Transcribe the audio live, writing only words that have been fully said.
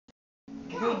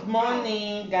Good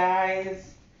morning,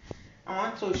 guys. I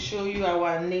want to show you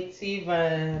our native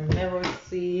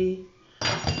mercy,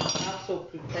 how to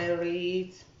prepare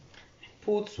it.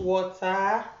 Put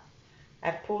water.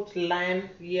 I put lime,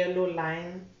 yellow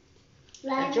lime.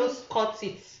 I just cut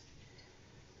it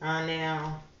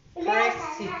and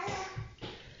press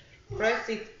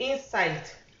it inside.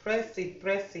 Press it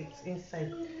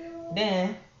inside.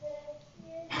 Then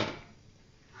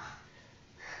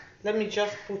let me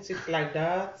just put it like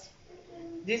that.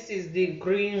 This is the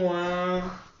green one.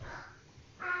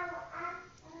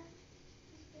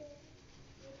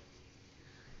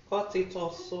 Cut it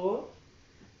also.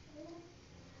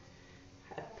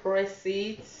 I press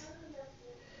it.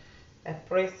 I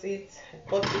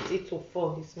cut it into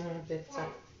 4. It's more better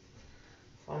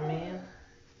for me.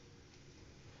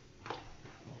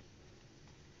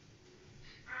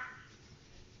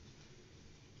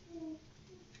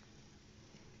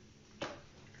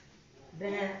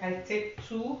 Then I take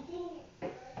 2.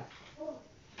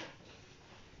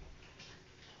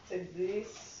 Take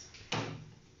this.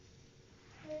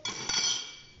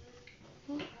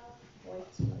 Wait.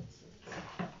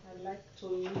 I like to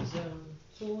use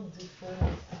 2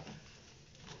 different.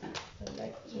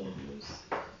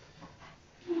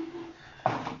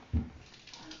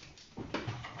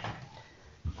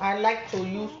 I like to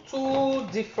use 2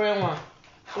 different ones.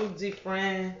 2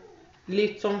 different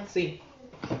Lipton tea.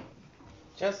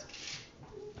 Just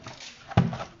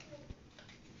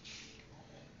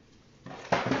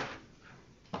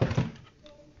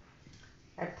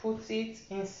I put it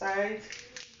inside.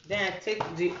 Then I take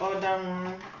the other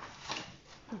one.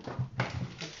 I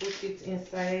put it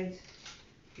inside.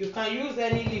 You can use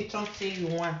any Lipton tea you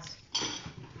want.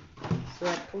 So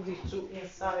I put the 2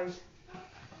 inside.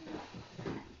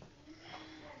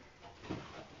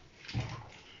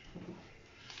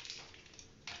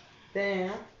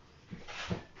 Then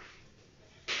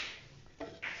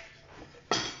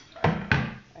I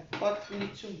cut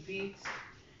little bit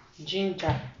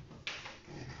ginger.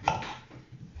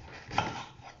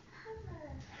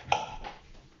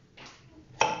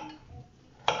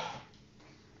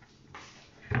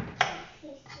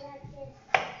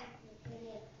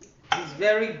 It's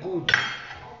very good.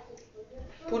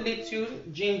 Put little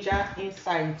ginger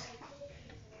inside.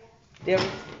 There is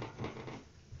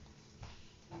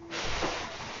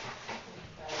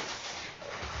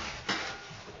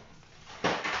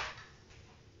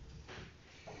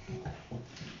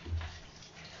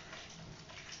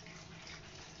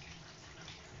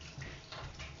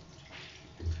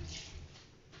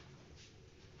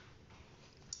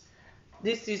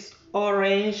this is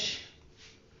orange.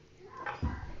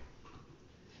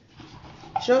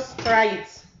 Just try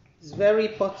it. It's very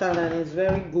important and it's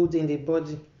very good in the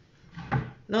body.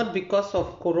 Not because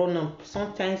of corona.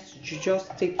 Sometimes you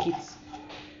just take it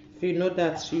if you know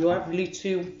that you have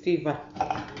little fever.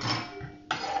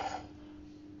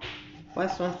 Why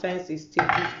sometimes it's still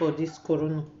good for this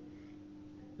corona.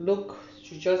 Look,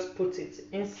 you just put it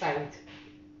inside.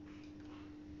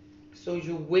 So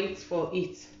you wait for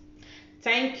it.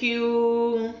 Thank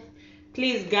you.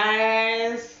 Please,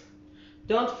 guys,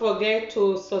 don't forget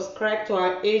to subscribe to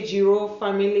our Ejiro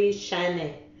family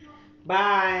channel.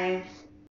 Bye.